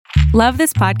Love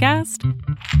this podcast?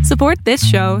 Support this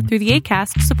show through the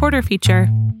Acast supporter feature.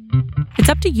 It's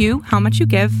up to you how much you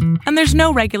give, and there's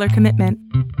no regular commitment.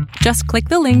 Just click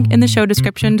the link in the show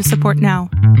description to support now.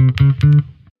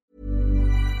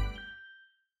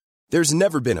 There's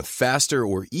never been a faster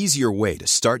or easier way to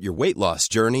start your weight loss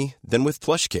journey than with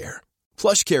PlushCare.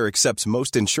 PlushCare accepts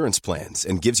most insurance plans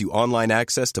and gives you online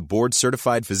access to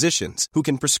board-certified physicians who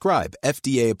can prescribe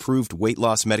FDA-approved weight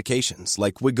loss medications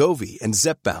like Wegovy and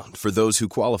Zepbound for those who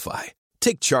qualify.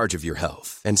 Take charge of your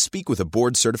health and speak with a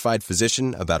board-certified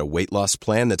physician about a weight loss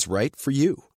plan that's right for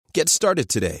you. Get started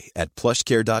today at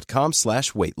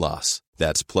plushcare.com/weight loss.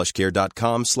 That's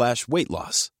plushcare.com/weight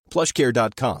loss.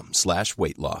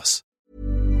 plushcare.com/weight loss.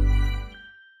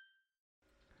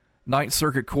 Ninth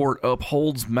Circuit Court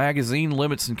upholds magazine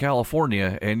limits in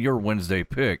California, and your Wednesday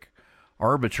pick.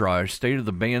 Arbitrage State of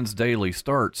the Bands Daily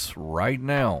starts right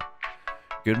now.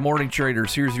 Good morning,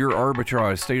 traders. Here's your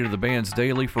Arbitrage State of the Bands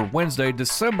Daily for Wednesday,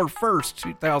 December 1st,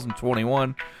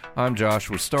 2021. I'm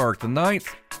Joshua Stark. The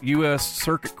Ninth U.S.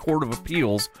 Circuit Court of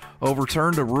Appeals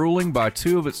overturned a ruling by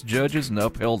two of its judges and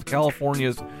upheld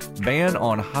California's ban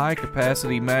on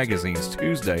high-capacity magazines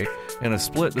Tuesday in a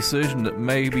split decision that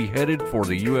may be headed for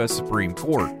the U.S. Supreme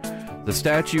Court. The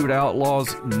statute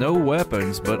outlaws no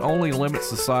weapons, but only limits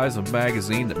the size of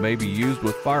magazine that may be used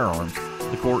with firearms,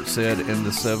 the court said in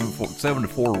the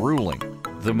 7-4 ruling.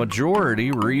 The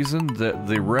majority reasoned that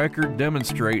the record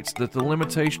demonstrates that the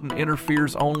limitation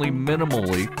interferes only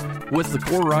minimally with the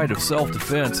core right of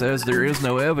self-defense, as there is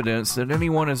no evidence that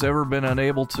anyone has ever been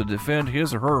unable to defend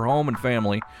his or her home and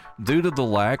family due to the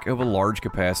lack of a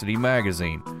large-capacity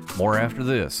magazine. More after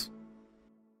this.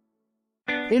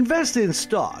 Invest in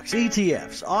stocks,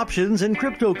 ETFs, options, and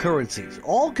cryptocurrencies,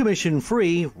 all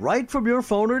commission-free right from your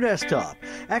phone or desktop.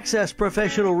 Access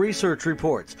professional research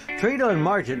reports, trade on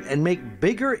margin, and make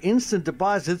bigger instant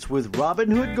deposits with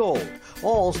Robinhood Gold,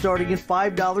 all starting at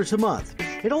 $5 a month.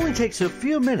 It only takes a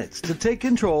few minutes to take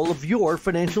control of your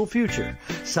financial future.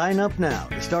 Sign up now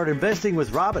to start investing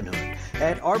with Robinhood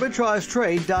at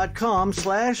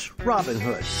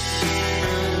arbitragetrade.com/Robinhood.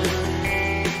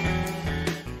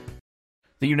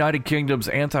 The United Kingdom's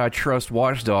antitrust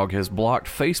watchdog has blocked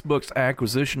Facebook's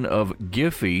acquisition of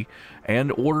Giphy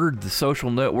and ordered the social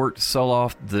network to sell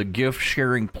off the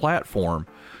GIF-sharing platform,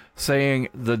 saying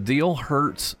the deal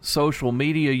hurts social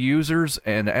media users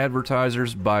and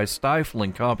advertisers by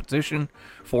stifling competition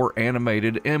for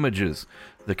animated images.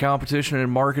 The Competition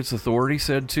and Markets Authority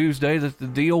said Tuesday that the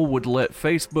deal would let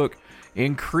Facebook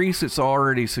increase its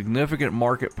already significant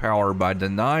market power by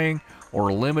denying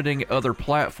or limiting other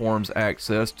platforms'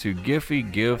 access to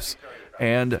Giphy GIFs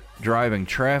and driving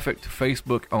traffic to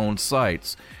Facebook-owned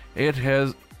sites. It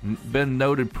has been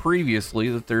noted previously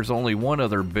that there's only one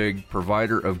other big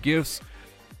provider of GIFs.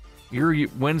 Your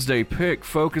Wednesday pick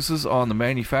focuses on the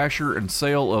manufacture and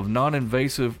sale of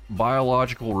non-invasive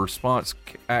biological response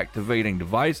activating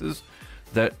devices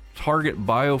that target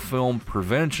biofilm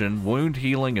prevention, wound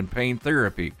healing, and pain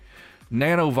therapy.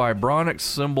 Nanovibronics,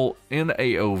 symbol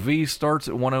NAOV, starts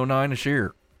at $109 a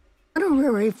share.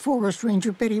 Honorary Forest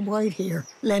Ranger Betty White here,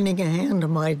 lending a hand to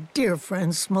my dear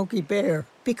friend Smokey Bear.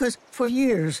 Because for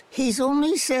years, he's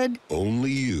only said,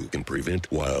 only you can prevent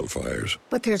wildfires.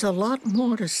 But there's a lot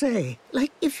more to say.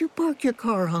 Like if you park your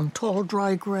car on tall,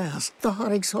 dry grass, the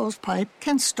hot exhaust pipe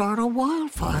can start a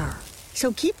wildfire.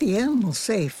 So keep the animals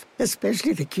safe,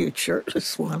 especially the cute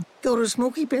shirtless one. Go to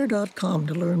SmokeyBear.com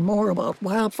to learn more about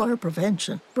wildfire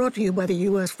prevention. Brought to you by the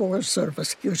U.S. Forest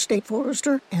Service, your state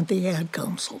forester, and the Ad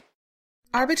Council.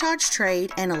 Arbitrage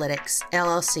Trade Analytics,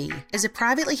 LLC, is a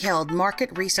privately held market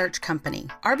research company.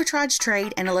 Arbitrage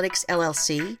Trade Analytics,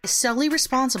 LLC, is solely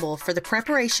responsible for the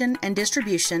preparation and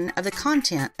distribution of the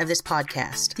content of this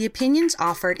podcast. The opinions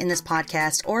offered in this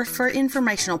podcast are for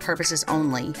informational purposes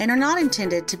only and are not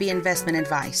intended to be investment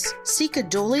advice. Seek a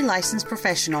duly licensed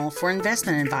professional for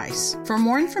investment advice. For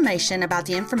more information about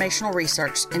the informational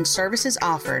research and services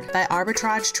offered by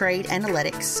Arbitrage Trade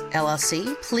Analytics,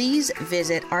 LLC, please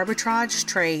visit arbitragetrade.com.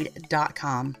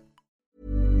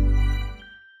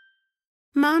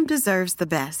 Mom deserves the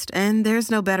best, and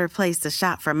there's no better place to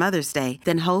shop for Mother's Day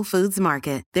than Whole Foods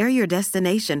Market. They're your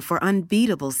destination for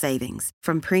unbeatable savings,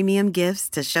 from premium gifts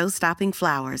to show-stopping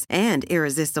flowers and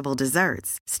irresistible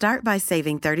desserts. Start by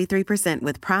saving 33%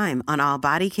 with Prime on all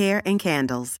body care and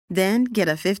candles. Then get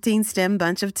a 15-stem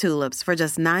bunch of tulips for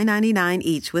just $9.99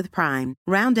 each with Prime.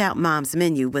 Round out Mom's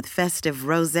menu with festive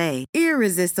rosé,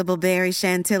 irresistible berry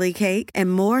chantilly cake,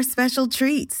 and more special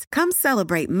treats. Come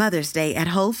celebrate Mother's Day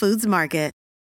at Whole Foods Market.